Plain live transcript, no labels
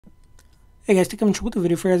Hey guys, take a with the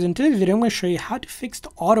video for you guys. In today's video, I'm going to show you how to fix the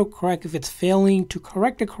autocorrect if it's failing to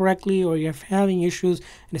correct it correctly or you're having issues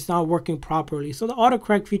and it's not working properly. So the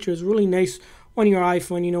autocorrect feature is really nice on your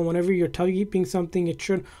iPhone. You know, whenever you're typing something, it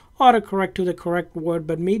should autocorrect to the correct word,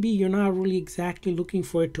 but maybe you're not really exactly looking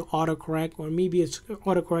for it to autocorrect, or maybe it's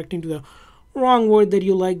autocorrecting to the wrong word that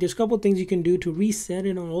you like. There's a couple things you can do to reset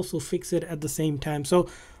it and also fix it at the same time. So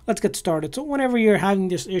let's get started. So whenever you're having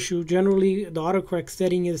this issue, generally the autocorrect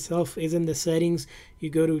setting itself is in the settings. You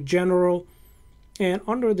go to general, and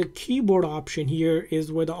under the keyboard option here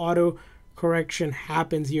is where the auto correction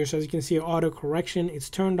happens here. So as you can see, auto correction is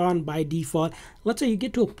turned on by default. Let's say you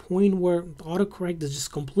get to a point where the autocorrect is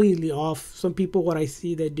just completely off. Some people, what I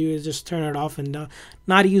see they do is just turn it off and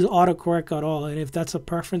not use autocorrect at all. And if that's a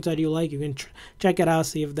preference that you like, you can check it out,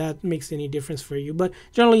 see if that makes any difference for you. But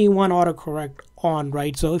generally you want autocorrect on,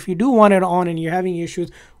 right? So if you do want it on and you're having issues,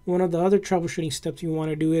 one of the other troubleshooting steps you want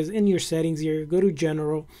to do is in your settings here, go to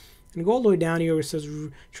general, and go all the way down here where it says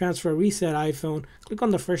transfer reset iPhone. Click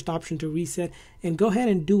on the first option to reset and go ahead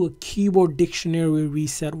and do a keyboard dictionary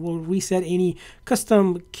reset. We'll reset any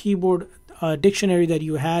custom keyboard dictionary that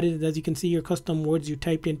you had. As you can see, your custom words you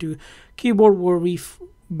typed into keyboard will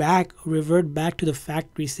revert back to the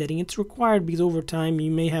factory setting. It's required because over time you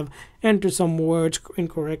may have entered some words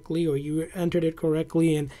incorrectly, or you entered it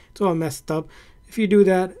correctly and it's all messed up. If you do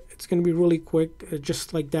that, it's going to be really quick.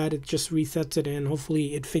 Just like that, it just resets it, and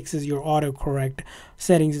hopefully it fixes your autocorrect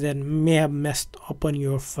settings that may have messed up on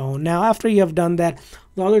your phone. Now, after you have done that,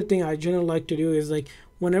 the other thing I generally like to do is, like,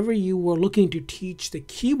 whenever you were looking to teach the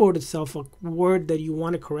keyboard itself a word that you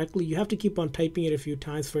want it correctly, you have to keep on typing it a few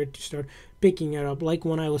times for it to start picking it up. Like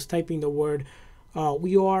when I was typing the word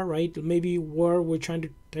we are, right? Maybe we're trying to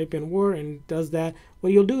type in were, and it does that.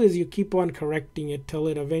 What you'll do is you keep on correcting it till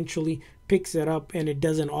it eventually picks it up and it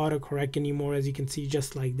doesn't autocorrect anymore, as you can see,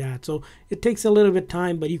 just like that. So it takes a little bit of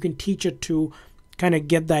time, but you can teach it to kind of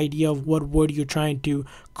get the idea of what word you're trying to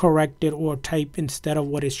correct it or type instead of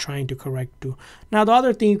what it's trying to correct to. Now, the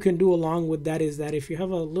other thing you can do along with that is that if you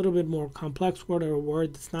have a little bit more complex word or a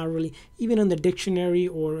word that's not really even in the dictionary,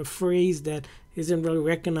 or a phrase that isn't really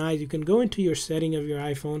recognized, you can go into your setting of your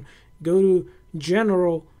iPhone, go to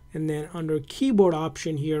general, and then under keyboard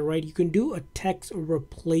option here, right, you can do a text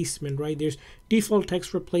replacement, right? There's default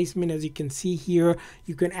text replacement, as you can see here.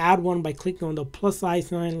 You can add one by clicking on the plus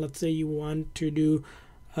icon. Let's say you want to do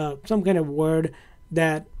some kind of word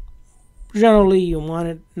that generally you want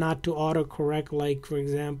it not to autocorrect, like for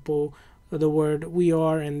example the word we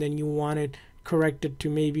are, and then you want it corrected to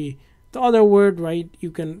maybe the other word, right?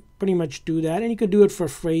 You can pretty much do that, and you could do it for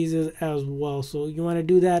phrases as well. So you want to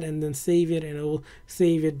do that and then save it, and it will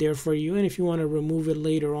save it there for you. And if you want to remove it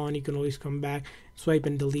later on, you can always come back, swipe,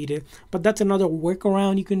 and delete it. But that's another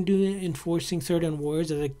workaround you can do in enforcing certain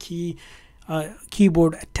words as a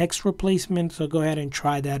keyboard text replacement. So go ahead and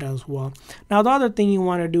try that as well. Now, the other thing you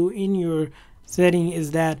want to do in your setting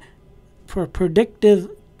is that for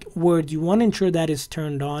predictive words, you want to ensure that is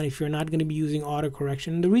turned on if you're not going to be using autocorrection.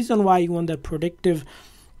 And the reason why you want that predictive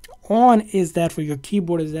on is that for your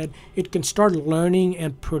keyboard is that it can start learning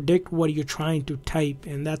and predict what you're trying to type,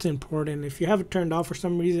 and that's important. If you have it turned off for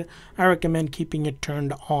some reason, I recommend keeping it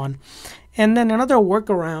turned on. And then another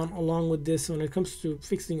workaround along with this when it comes to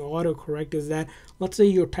fixing autocorrect is that, let's say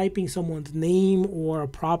you're typing someone's name or a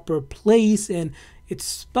proper place and it's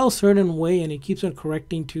spelled a certain way and it keeps on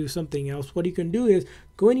correcting to something else. What you can do is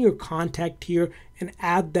go in your contact here and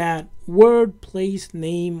add that word, place,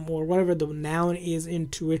 name, or whatever the noun is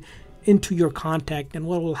into it, into your contact. And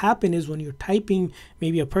what will happen is when you're typing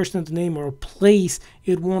maybe a person's name or a place,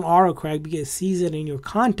 it won't autocorrect because it sees it in your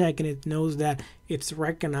contact and it knows that it's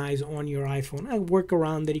recognized on your iPhone. A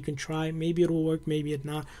workaround that you can try. Maybe it will work, maybe it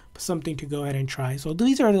not, but something to go ahead and try. So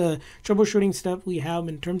these are the troubleshooting steps we have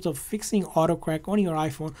in terms of fixing autocorrect on your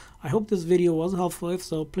iPhone. I hope this video was helpful. If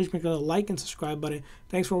so, please make a like and subscribe button.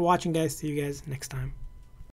 Thanks for watching, guys. See you guys next time.